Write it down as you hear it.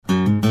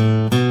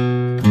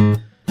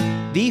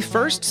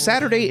first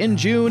Saturday in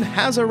June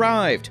has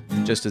arrived,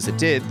 just as it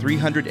did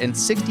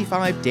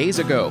 365 days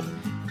ago.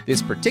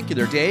 This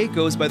particular day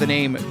goes by the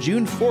name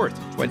June 4th,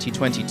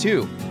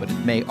 2022, but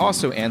it may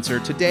also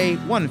answer to day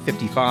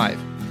 155.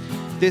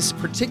 This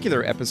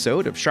particular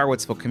episode of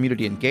Charlottesville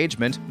Community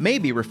Engagement may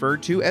be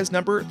referred to as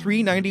number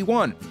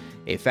 391,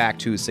 a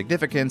fact whose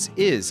significance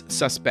is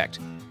suspect.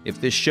 If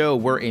this show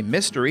were a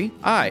mystery,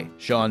 I,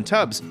 Sean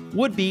Tubbs,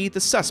 would be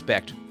the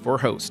suspect for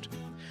host.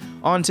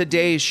 On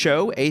today's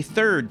show, a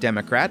third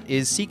Democrat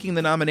is seeking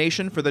the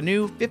nomination for the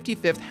new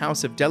 55th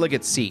House of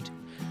Delegates seat.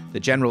 The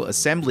General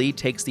Assembly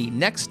takes the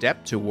next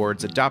step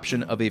towards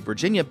adoption of a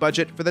Virginia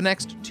budget for the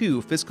next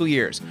 2 fiscal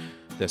years.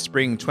 The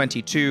Spring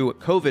 22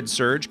 COVID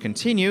surge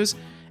continues,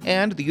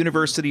 and the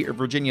University of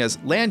Virginia's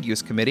Land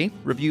Use Committee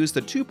reviews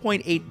the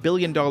 $2.8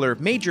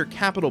 billion major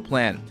capital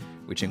plan,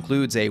 which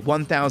includes a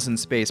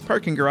 1,000-space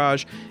parking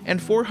garage and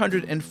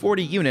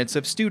 440 units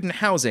of student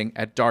housing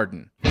at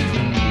Darden.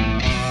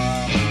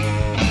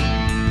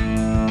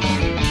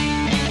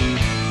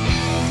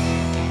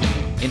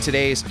 In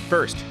today's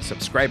first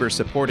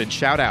subscriber-supported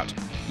shoutout,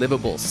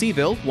 Livable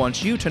Seaville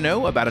wants you to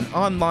know about an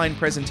online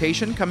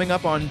presentation coming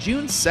up on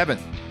June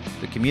 7th.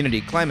 The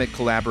Community Climate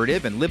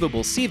Collaborative and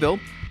Livable Seaville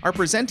are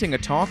presenting a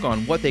talk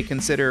on what they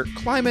consider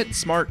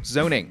climate-smart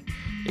zoning.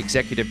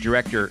 Executive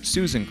Director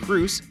Susan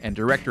Cruz and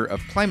Director of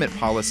Climate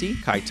Policy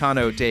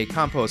Caetano de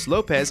Campos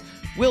Lopez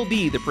will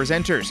be the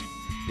presenters.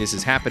 This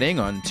is happening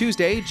on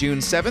Tuesday, June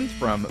 7th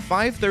from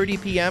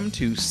 5:30 p.m.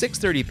 to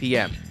 6:30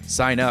 p.m.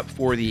 Sign up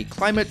for the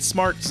Climate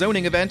Smart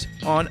Zoning event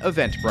on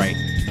Eventbrite.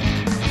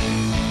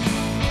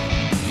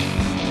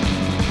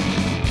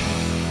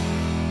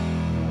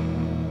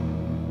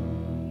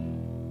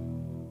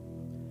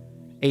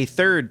 A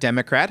third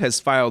Democrat has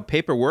filed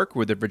paperwork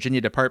with the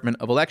Virginia Department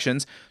of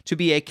Elections to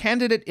be a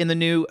candidate in the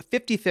new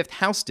 55th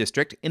House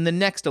District in the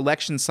next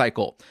election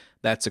cycle.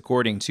 That's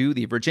according to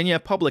the Virginia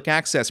Public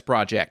Access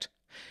Project.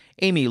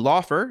 Amy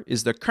Laufer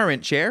is the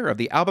current chair of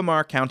the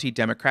Albemarle County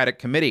Democratic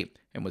Committee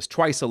and was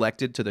twice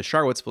elected to the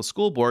Charlottesville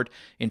School Board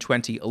in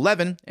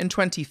 2011 and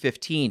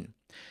 2015.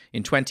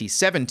 In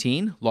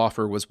 2017,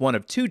 Laufer was one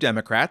of 2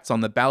 Democrats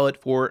on the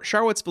ballot for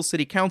Charlottesville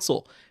City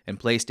Council and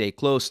placed a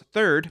close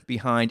third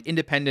behind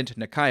independent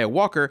Nakia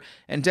Walker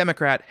and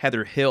Democrat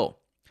Heather Hill.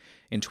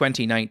 In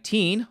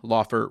 2019,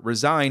 Laufer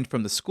resigned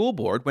from the school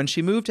board when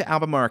she moved to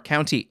Albemarle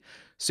County.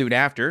 Soon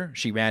after,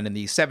 she ran in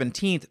the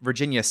 17th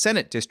Virginia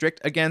Senate District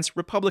against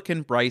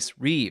Republican Bryce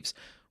Reeves.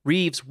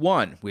 Reeves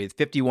won with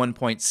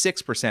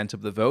 51.6%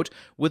 of the vote,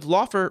 with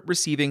Laufer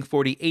receiving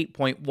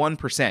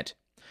 48.1%.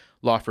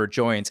 Laufer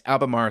joins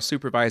Albemarle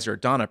Supervisor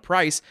Donna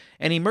Price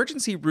and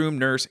emergency room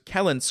nurse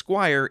Kellen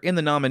Squire in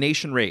the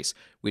nomination race,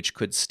 which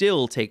could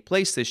still take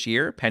place this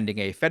year pending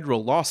a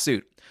federal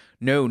lawsuit.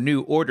 No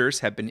new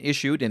orders have been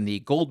issued in the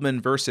Goldman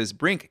versus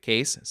Brink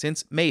case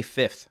since May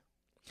 5th.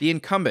 The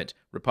incumbent,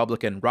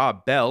 Republican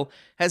Rob Bell,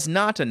 has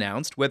not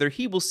announced whether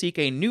he will seek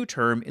a new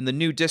term in the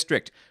new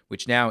district,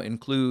 which now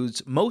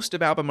includes most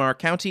of Albemarle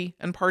County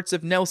and parts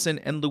of Nelson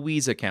and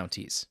Louisa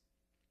counties.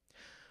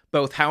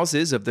 Both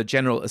houses of the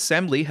General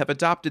Assembly have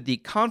adopted the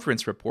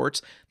conference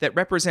reports that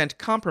represent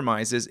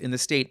compromises in the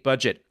state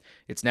budget.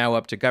 It's now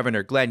up to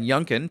Governor Glenn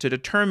Youngkin to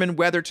determine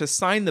whether to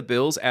sign the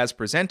bills as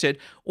presented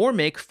or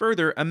make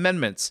further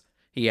amendments.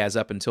 He has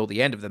up until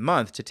the end of the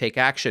month to take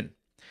action.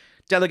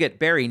 Delegate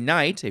Barry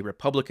Knight, a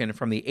Republican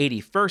from the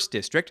 81st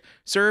District,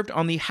 served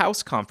on the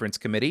House Conference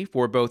Committee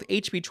for both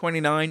HB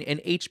 29 and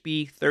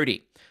HB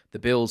 30, the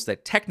bills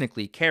that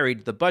technically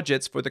carried the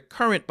budgets for the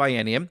current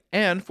biennium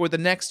and for the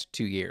next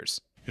 2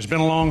 years. It's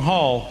been a long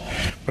haul,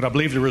 but I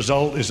believe the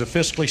result is a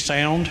fiscally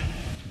sound,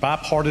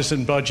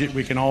 bipartisan budget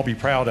we can all be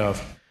proud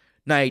of.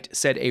 Knight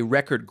said a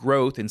record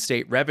growth in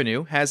state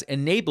revenue has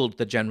enabled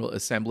the General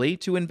Assembly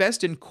to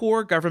invest in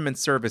core government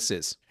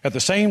services. At the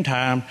same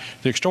time,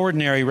 the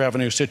extraordinary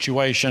revenue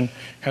situation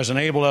has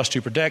enabled us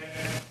to protect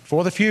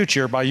for the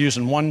future by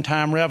using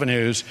one-time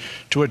revenues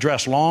to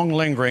address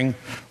long-lingering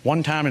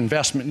one-time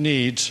investment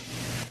needs,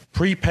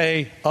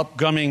 prepay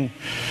upcoming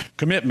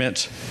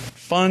commitments,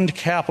 fund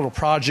capital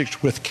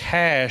projects with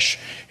cash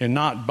and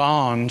not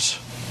bonds,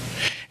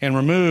 and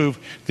remove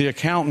the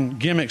accountant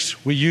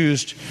gimmicks we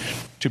used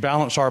to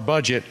balance our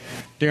budget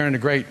during the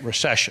Great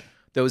Recession.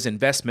 Those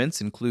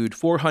investments include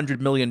 $400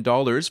 million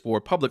for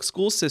public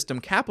school system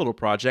capital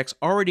projects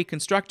already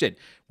constructed,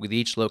 with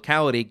each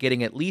locality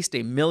getting at least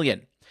 $1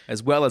 million,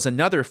 as well as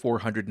another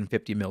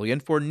 $450 million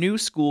for new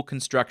school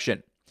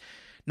construction.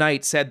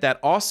 Knight said that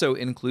also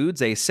includes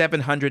a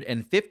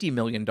 $750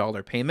 million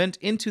payment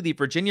into the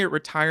Virginia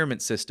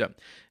retirement system,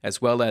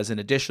 as well as an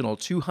additional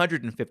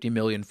 $250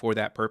 million for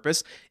that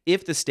purpose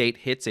if the state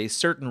hits a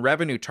certain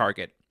revenue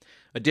target.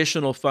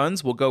 Additional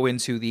funds will go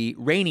into the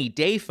Rainy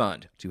Day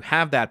Fund to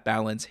have that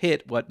balance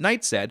hit what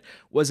Knight said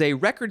was a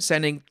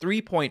record-setting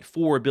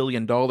 $3.4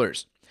 billion.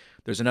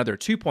 There's another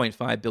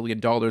 $2.5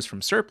 billion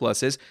from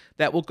surpluses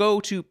that will go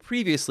to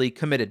previously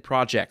committed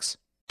projects.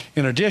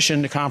 In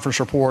addition, the conference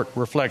report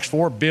reflects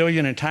 $4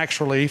 billion in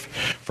tax relief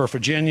for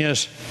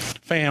Virginia's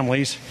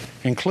families,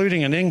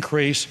 including an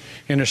increase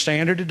in the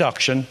standard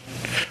deduction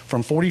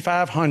from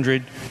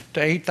 $4,500 to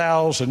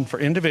 $8,000 for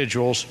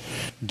individuals,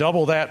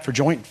 double that for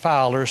joint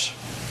filers,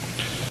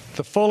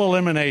 the full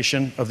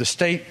elimination of the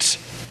state's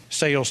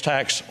sales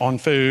tax on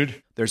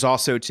food. There's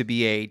also to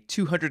be a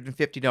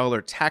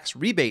 $250 tax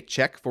rebate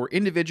check for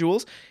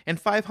individuals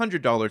and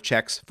 $500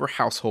 checks for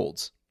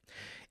households.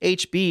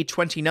 HB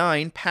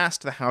 29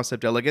 passed the House of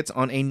Delegates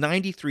on a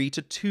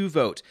 93-2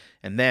 vote,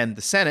 and then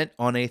the Senate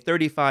on a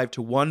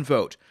 35-1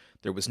 vote.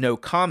 There was no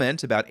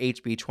comment about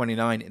HB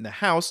 29 in the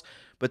House,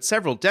 but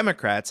several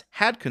Democrats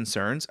had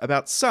concerns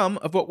about some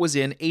of what was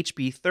in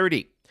HB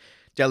 30.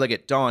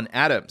 Delegate Dawn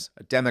Adams,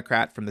 a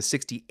Democrat from the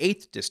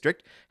 68th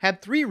District,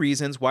 had 3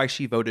 reasons why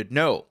she voted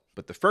no.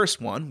 But the first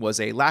one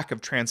was a lack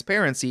of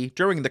transparency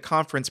during the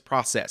conference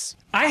process.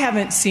 I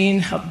haven't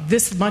seen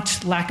this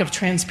much lack of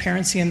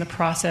transparency in the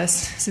process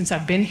since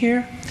I've been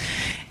here.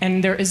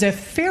 And there is a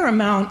fair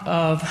amount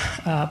of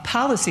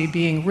policy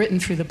being written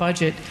through the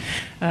budget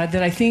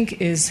that I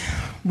think is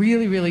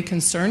really, really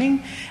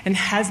concerning and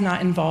has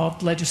not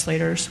involved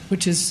legislators,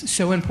 which is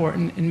so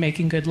important in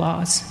making good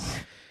laws.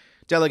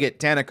 Delegate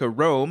Danica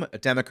Roem, a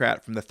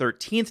Democrat from the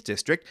 13th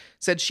District,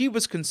 said she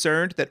was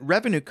concerned that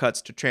revenue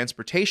cuts to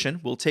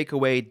transportation will take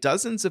away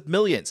dozens of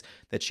millions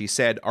that she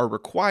said are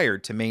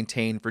required to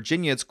maintain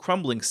Virginia's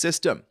crumbling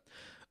system.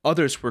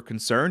 Others were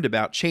concerned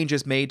about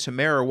changes made to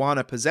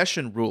marijuana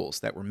possession rules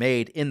that were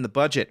made in the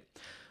budget.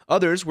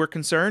 Others were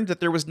concerned that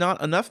there was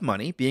not enough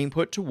money being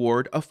put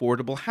toward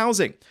affordable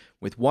housing,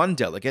 with one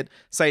delegate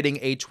citing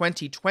a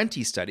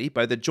 2020 study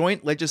by the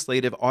Joint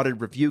Legislative Audit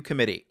Review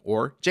Committee,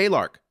 or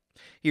JLARC.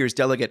 Here's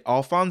Delegate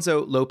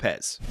Alfonso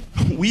Lopez.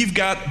 We've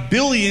got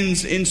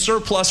billions in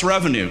surplus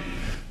revenue.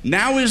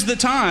 Now is the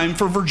time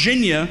for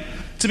Virginia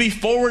to be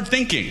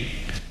forward-thinking,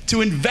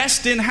 to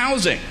invest in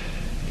housing.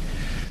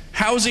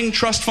 Housing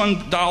trust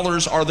fund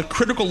dollars are the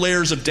critical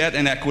layers of debt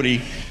and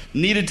equity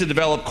needed to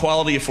develop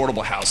quality,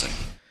 affordable housing.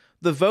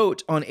 The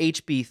vote on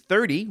HB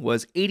 30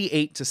 was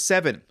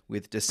 88-7,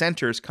 with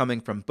dissenters coming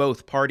from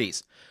both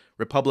parties.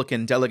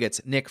 Republican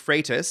delegates Nick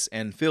Freitas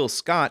and Phil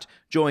Scott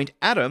joined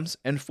Adams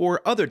and 4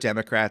 other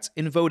Democrats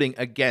in voting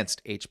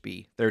against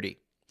HB 30.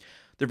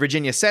 The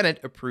Virginia Senate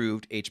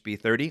approved HB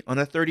 30 on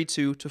a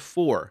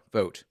 32-4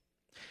 vote.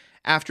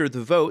 After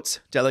the votes,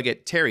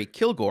 Delegate Terry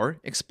Kilgore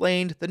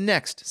explained the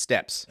next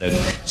steps. The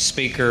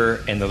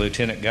Speaker and the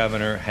Lieutenant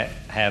Governor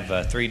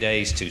have 3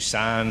 days to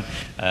sign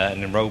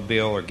an enrolled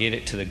bill or get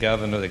it to the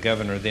Governor. The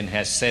Governor then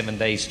has 7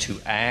 days to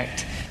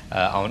act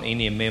on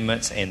any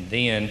amendments, and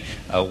then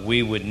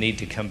we would need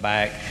to come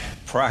back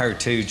prior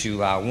to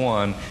July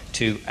 1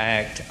 to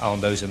act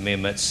on those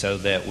amendments so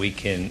that we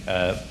can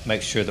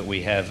make sure that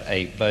we have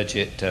a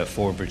budget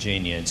for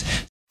Virginians.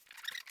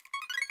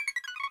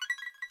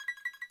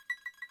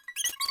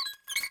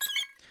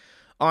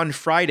 On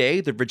Friday,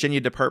 the Virginia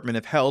Department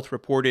of Health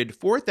reported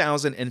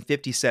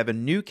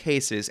 4,057 new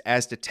cases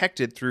as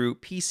detected through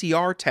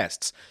PCR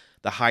tests,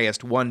 the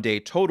highest one-day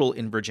total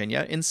in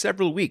Virginia in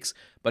several weeks,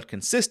 but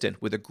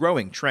consistent with a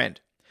growing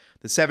trend.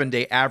 The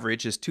 7-day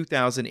average is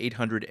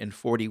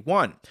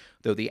 2,841,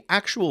 though the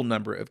actual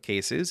number of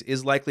cases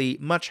is likely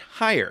much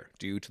higher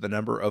due to the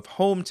number of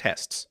home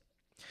tests.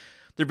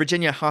 The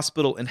Virginia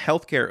Hospital and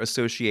Healthcare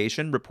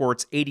Association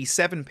reports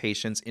 87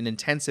 patients in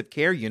intensive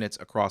care units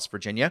across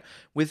Virginia,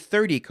 with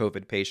 30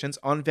 COVID patients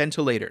on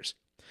ventilators.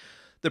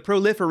 The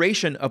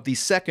proliferation of the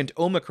second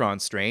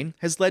Omicron strain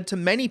has led to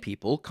many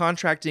people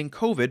contracting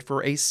COVID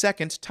for a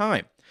second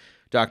time.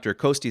 Dr.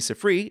 Kosti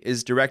Sifri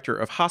is Director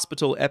of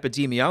Hospital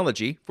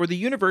Epidemiology for the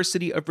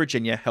University of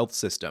Virginia Health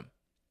System.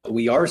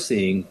 We are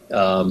seeing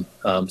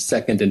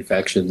second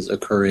infections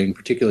occurring,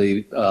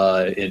 particularly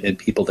in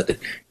people that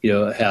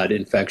had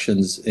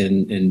infections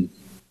in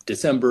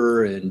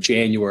December and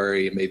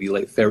January, and maybe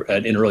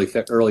in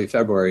early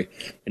February,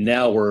 and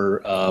now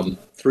we're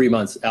 3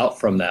 months out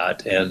from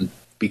that, and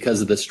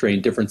because of the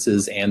strain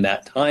differences and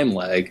that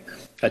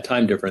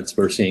time difference,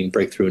 we're seeing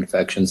breakthrough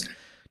infections.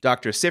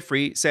 Dr.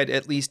 Sifri said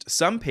at least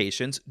some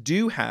patients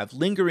do have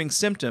lingering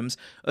symptoms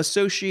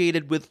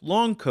associated with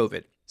long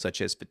COVID,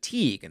 such as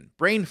fatigue and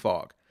brain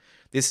fog.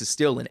 This is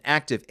still an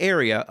active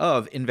area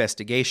of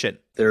investigation.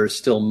 There is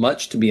still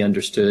much to be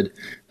understood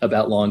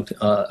about long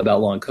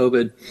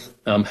COVID,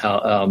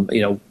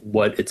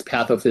 what its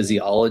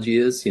pathophysiology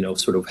is,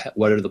 sort of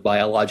what are the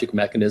biologic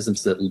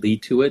mechanisms that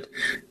lead to it.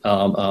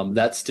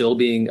 That's still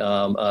being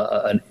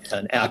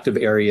an active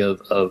area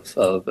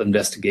of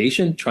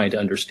investigation, trying to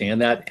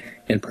understand that,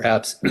 and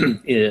perhaps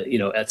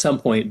at some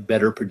point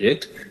better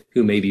predict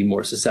who may be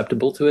more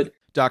susceptible to it.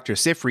 Dr.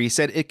 Sifri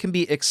said it can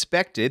be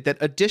expected that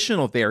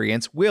additional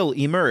variants will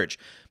emerge,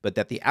 but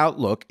that the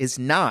outlook is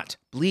not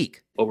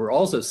bleak. What we're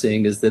also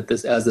seeing is that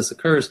as this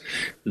occurs,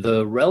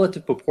 the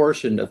relative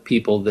proportion of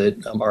people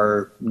that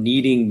are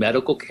needing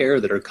medical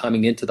care, that are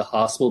coming into the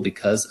hospital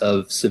because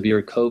of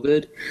severe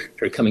COVID,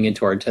 that are coming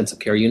into our intensive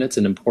care units,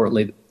 and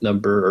importantly,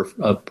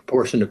 the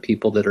proportion of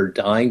people that are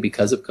dying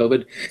because of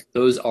COVID,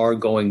 those are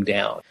going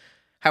down.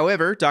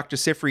 However, Dr.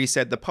 Sifry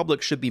said the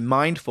public should be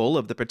mindful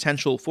of the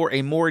potential for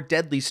a more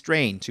deadly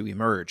strain to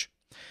emerge.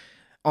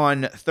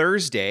 On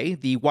Thursday,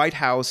 the White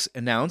House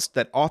announced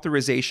that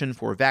authorization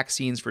for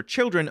vaccines for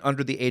children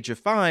under the age of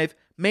 5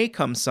 may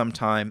come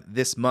sometime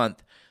this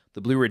month. The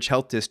Blue Ridge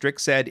Health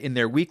District said in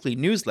their weekly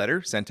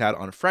newsletter sent out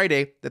on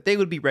Friday that they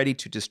would be ready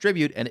to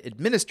distribute and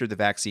administer the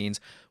vaccines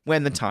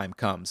when the time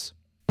comes.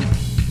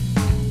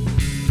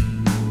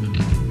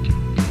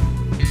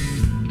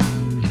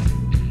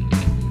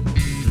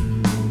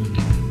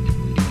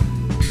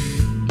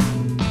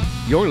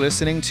 You're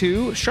listening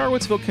to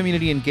Charlottesville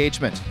Community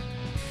Engagement.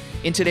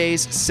 In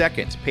today's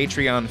second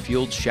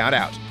Patreon-fueled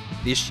shoutout,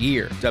 this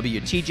year,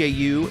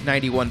 WTJU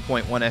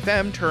 91.1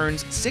 FM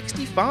turns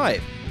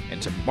 65, and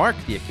to mark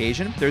the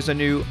occasion, there's a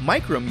new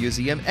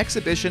micro-museum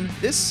exhibition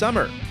this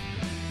summer.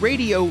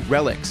 Radio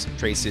Relics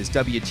traces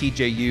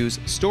WTJU's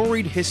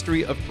storied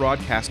history of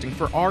broadcasting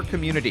for our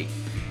community.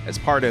 As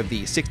part of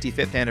the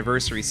 65th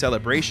anniversary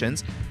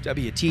celebrations,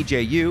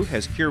 WTJU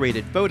has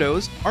curated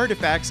photos,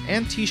 artifacts,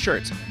 and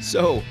t-shirts,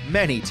 so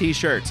many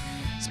t-shirts,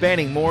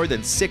 spanning more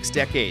than 6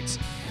 decades.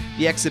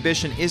 The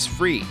exhibition is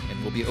free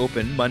and will be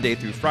open Monday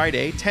through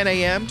Friday, 10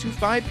 a.m. to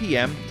 5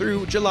 p.m.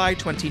 through July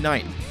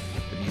 29th.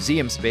 The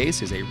museum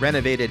space is a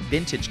renovated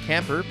vintage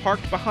camper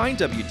parked behind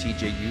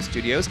WTJU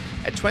studios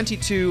at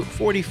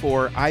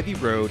 2244 Ivy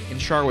Road in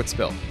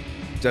Charlottesville.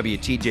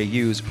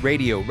 WTJU's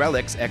Radio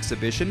Relics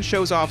exhibition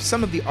shows off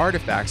some of the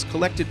artifacts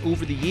collected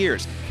over the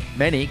years,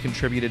 many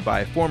contributed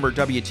by former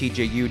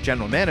WTJU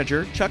General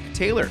Manager Chuck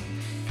Taylor.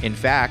 In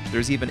fact,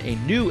 there's even a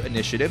new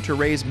initiative to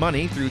raise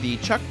money through the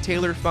Chuck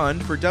Taylor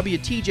Fund for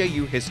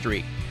WTJU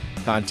History.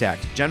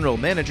 Contact General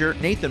Manager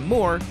Nathan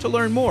Moore to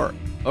learn more,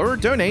 or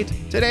donate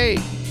today.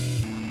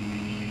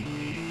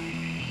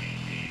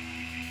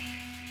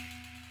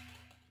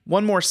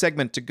 One more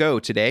segment to go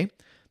today.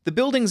 The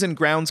Buildings and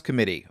Grounds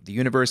Committee of the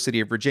University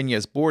of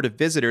Virginia's Board of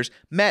Visitors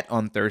met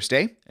on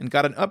Thursday and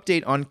got an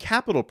update on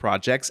capital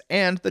projects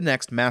and the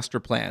next master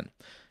plan.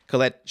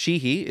 Colette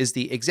Sheehy is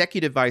the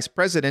Executive Vice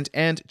President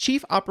and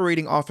Chief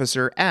Operating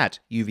Officer at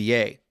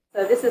UVA.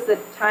 So this is the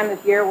time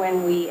of year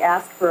when we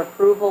ask for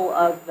approval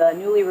of the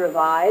newly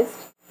revised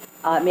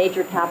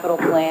major capital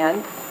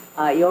plan.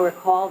 You'll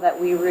recall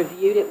that we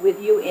reviewed it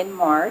with you in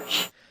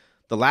March.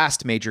 The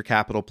last major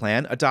capital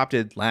plan,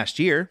 adopted last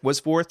year, was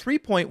for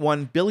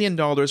 $3.1 billion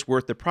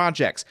worth of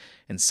projects,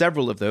 and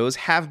several of those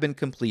have been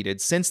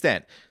completed since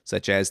then,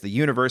 such as the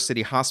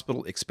University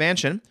Hospital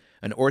expansion,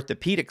 an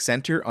orthopedic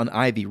center on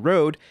Ivy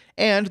Road,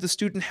 and the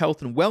Student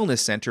Health and Wellness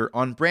Center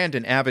on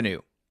Brandon Avenue.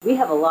 We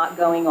have a lot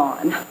going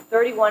on.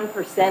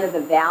 31% of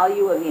the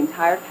value of the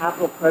entire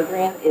capital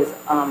program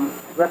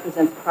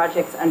represents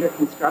projects under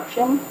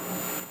construction,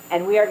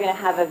 and we are going to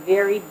have a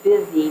very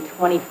busy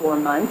 24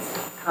 months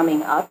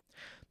coming up.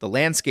 The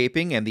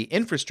landscaping and the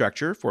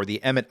infrastructure for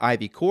the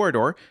Emmett-Ivy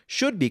corridor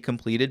should be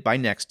completed by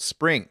next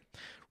spring.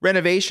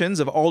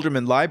 Renovations of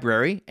Alderman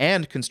Library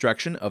and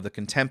construction of the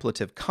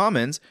Contemplative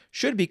Commons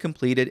should be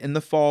completed in the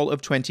fall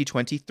of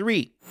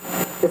 2023.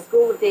 The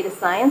School of Data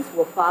Science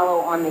will follow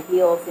on the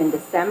heels in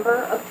December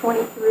of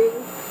 23,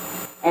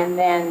 and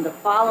then the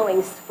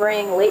following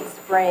spring, late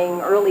spring,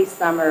 early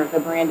summer,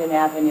 the Brandon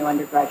Avenue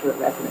Undergraduate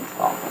Residence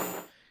Hall.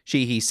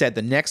 Sheehy said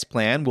the next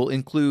plan will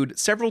include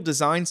several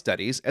design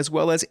studies as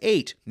well as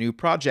 8 new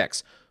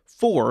projects,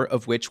 4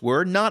 of which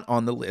were not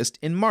on the list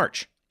in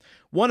March.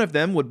 One of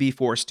them would be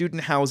for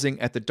student housing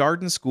at the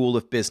Darden School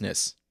of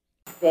Business.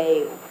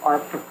 They are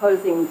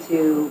proposing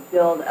to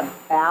build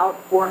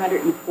about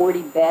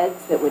 440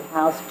 beds that would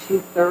house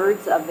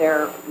 2/3 of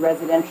their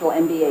residential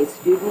MBA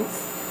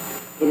students.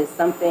 It is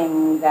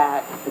something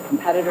that the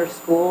competitor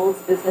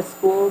schools, business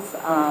schools,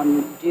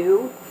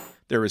 do.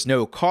 There is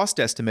no cost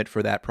estimate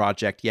for that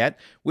project yet,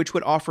 which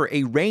would offer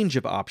a range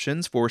of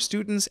options for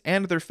students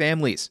and their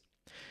families.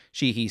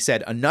 Sheehy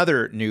said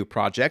another new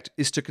project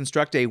is to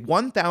construct a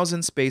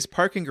 1,000-space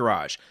parking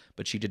garage,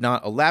 but she did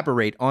not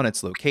elaborate on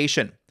its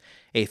location.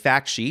 A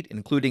fact sheet,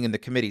 including in the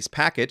committee's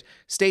packet,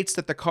 states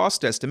that the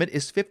cost estimate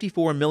is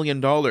 $54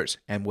 million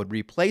and would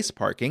replace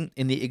parking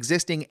in the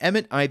existing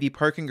Emmett-Ivy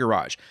parking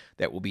garage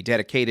that will be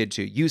dedicated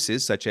to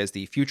uses such as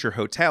the Future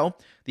Hotel,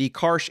 the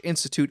Karsh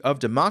Institute of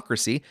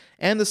Democracy,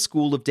 and the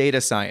School of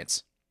Data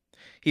Science.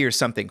 Here's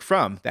something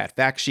from that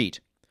fact sheet.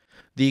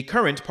 The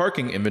current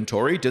parking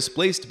inventory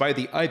displaced by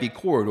the Ivy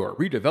Corridor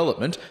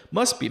redevelopment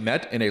must be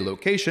met in a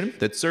location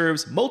that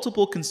serves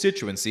multiple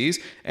constituencies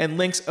and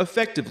links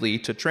effectively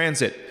to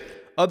transit.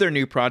 Other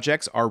new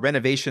projects are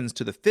renovations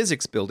to the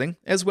physics building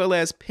as well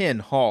as Penn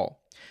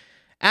Hall.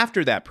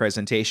 After that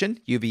presentation,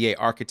 UVA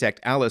architect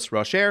Alice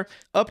Rocher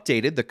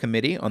updated the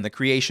committee on the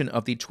creation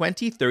of the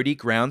 2030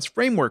 Grounds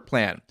Framework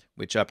Plan,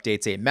 which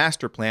updates a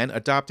master plan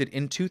adopted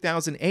in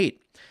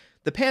 2008.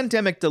 The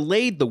pandemic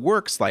delayed the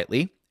work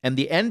slightly, and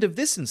the end of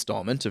this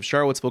installment of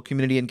Charlottesville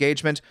Community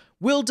Engagement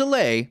will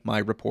delay my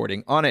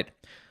reporting on it.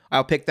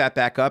 I'll pick that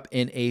back up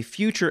in a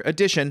future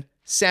edition,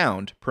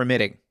 sound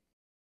permitting.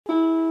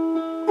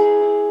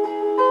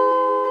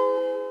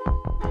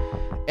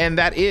 And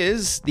that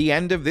is the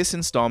end of this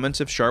installment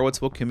of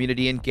Charlottesville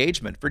Community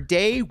Engagement. For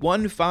day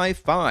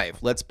 155,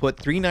 let's put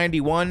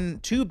 391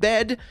 to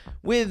bed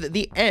with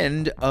the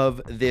end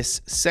of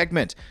this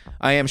segment.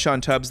 I am Sean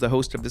Tubbs, the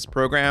host of this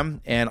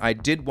program, and I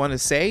did want to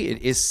say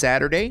it is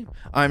Saturday.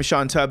 I'm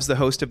Sean Tubbs, the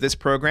host of this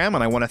program,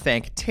 and I want to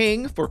thank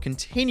Ting for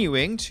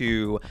continuing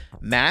to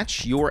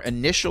match your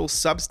initial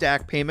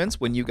Substack payments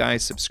when you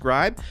guys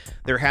subscribe.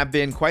 There have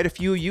been quite a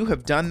few of you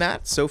have done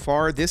that so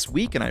far this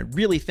week, and I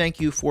really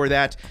thank you for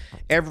that.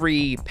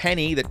 Every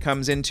penny that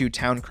comes into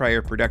Town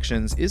Crier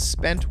Productions is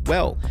spent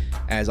well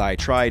as I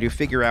try to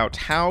figure out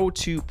how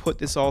to put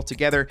this all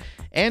together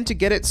and to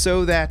get it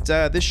so that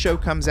this show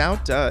comes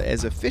out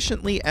as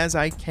efficiently as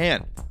I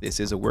can. This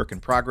is a work in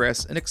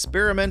progress, an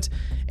experiment,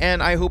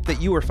 and I hope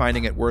that you are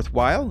finding it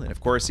worthwhile. And of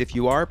course, if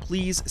you are,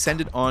 please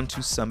send it on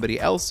to somebody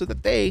else so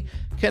that they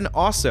can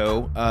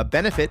also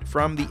benefit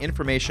from the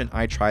information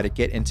I try to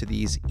get into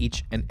these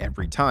each and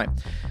every time.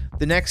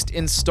 The next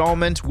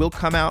installment will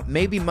come out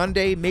maybe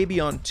Monday, maybe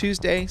on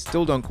Tuesday.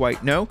 Still don't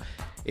quite know.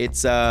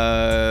 It's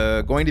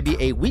going to be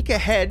a week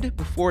ahead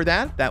before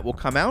that will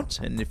come out.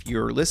 And if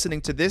you're listening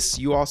to this,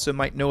 you also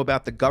might know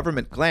about the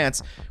Government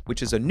Glance,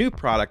 which is a new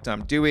product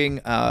I'm doing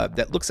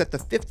that looks at the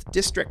 5th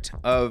District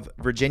of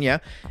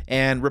Virginia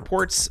and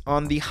reports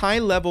on the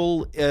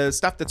high-level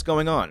stuff that's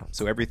going on.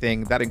 So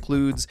everything that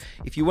includes,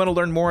 if you want to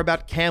learn more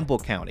about Campbell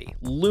County,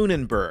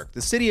 Lunenburg,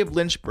 the city of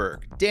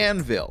Lynchburg,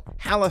 Danville,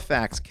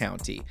 Halifax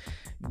County.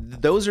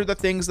 Those are the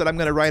things that I'm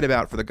going to write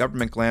about for the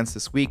Government Glance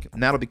this week,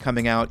 and that'll be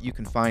coming out. You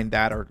can find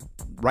that or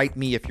write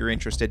me if you're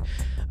interested.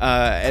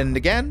 And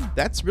again,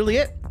 that's really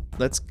it.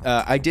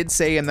 I did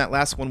say in that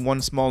last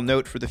one small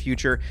note for the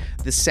future.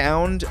 The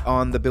sound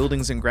on the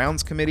Buildings and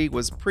Grounds Committee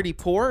was pretty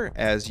poor,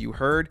 as you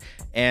heard,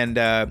 and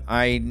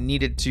I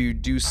needed to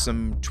do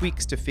some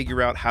tweaks to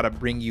figure out how to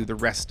bring you the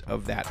rest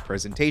of that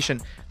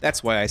presentation.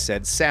 That's why I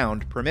said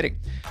sound permitting.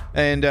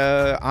 And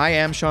I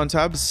am Sean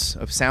Tubbs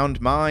of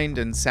Sound Mind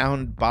and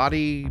Sound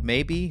Body,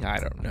 maybe? I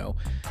don't know.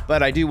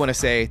 But I do want to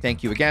say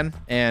thank you again,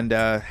 and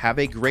have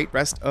a great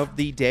rest of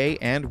the day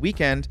and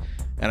weekend.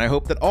 And I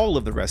hope that all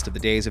of the rest of the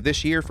days of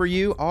this year for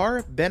you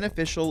are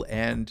beneficial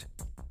and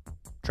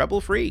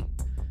trouble-free.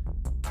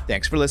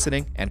 Thanks for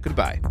listening, and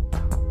goodbye.